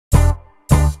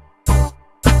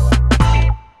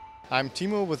I'm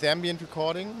Timo with Ambient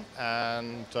Recording,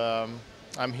 and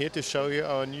I'm here to show you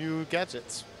our new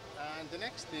gadgets. And the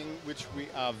next thing which we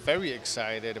are very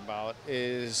excited about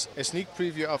is a sneak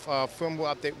preview of our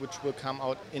firmware update, which will come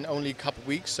out in only a couple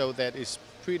weeks, so that is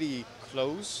pretty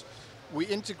close. We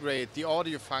integrate the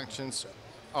audio functions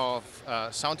of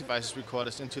sound devices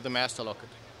recorders into the master LockIt.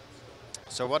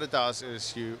 So what it does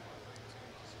is you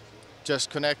just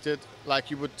connect it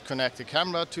like you would connect a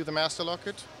camera to the master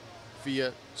LockIt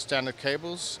via standard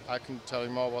cables. I can tell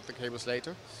you more about the cables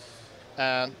later.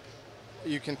 And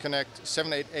you can connect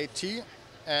 788T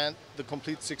and the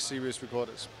complete 6 series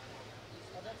recorders.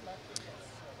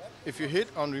 If you hit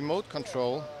on remote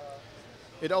control,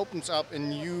 it opens up a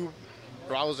new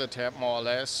browser tab, more or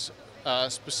less,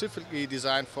 specifically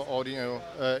designed for audio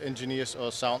engineers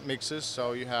or sound mixers.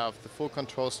 So you have the full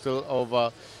control still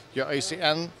over your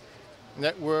ACN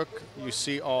network. You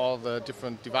see all the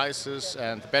different devices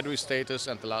and the battery status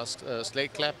and the last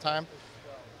slate clap time.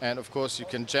 And of course you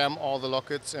can jam all the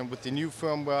LockIts, and with the new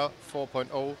firmware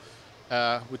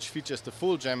 4.0, which features the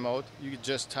full jam mode, you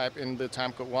just type in the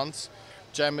timecode once,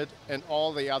 jam it, and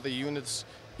all the other units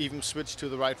even switch to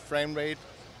the right frame rate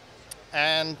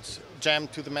and jam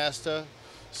to the master.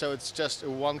 So it's just a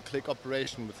one-click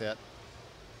operation with that.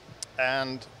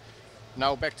 And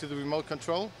now back to the remote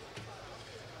control.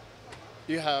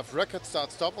 You have record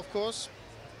start stop, of course,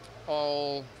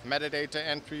 all metadata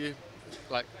entry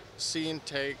like scene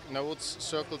take, notes,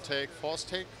 circle take, force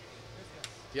take,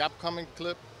 the upcoming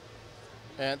clip,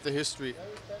 and the history.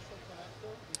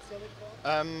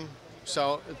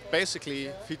 So it basically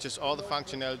features all the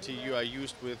functionality you are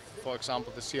used with, for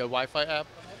example, the CL Wi-Fi app.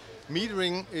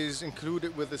 Metering is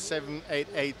included with the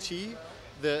 788T.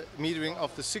 The metering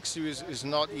of the 6 series is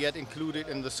not yet included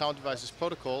in the sound devices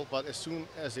protocol, but as soon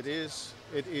as it is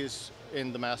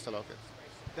in the master LockIt.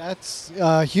 That's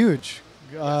huge.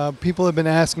 People have been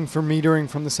asking for metering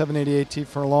from the 788T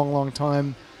for a long, long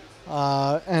time.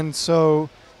 And so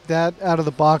that out of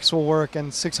the box will work,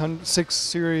 and 6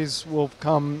 series will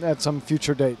come at some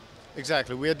future date.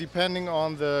 Exactly. We are depending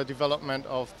on the development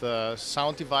of the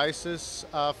sound devices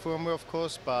firmware, of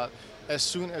course, but as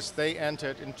soon as they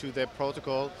entered into their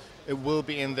protocol, it will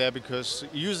be in there, because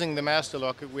using the master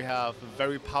LockIt, we have a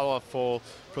very powerful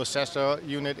processor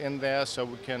unit in there, so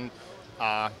we can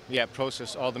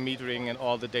process all the metering and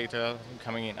all the data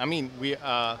coming in. I mean, we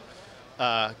are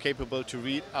capable to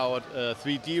read out a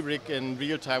 3D rig in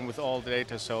real time with all the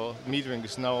data, so metering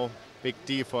is no big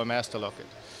deal for a master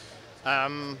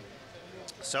LockIt.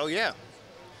 So yeah,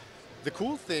 the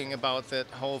cool thing about that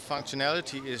whole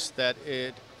functionality is that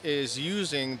it is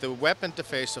using the web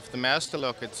interface of the master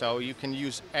LockIt, so you can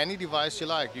use any device you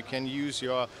like. You can use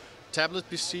your tablet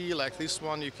PC like this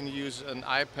one, you can use an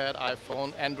iPad,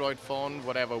 iPhone, Android phone,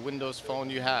 whatever Windows phone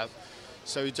you have.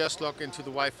 So you just log into the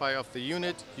Wi-Fi of the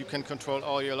unit, you can control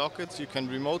all your LockIts, you can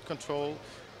remote control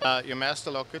your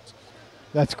master LockIt.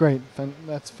 That's great.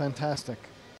 That's fantastic.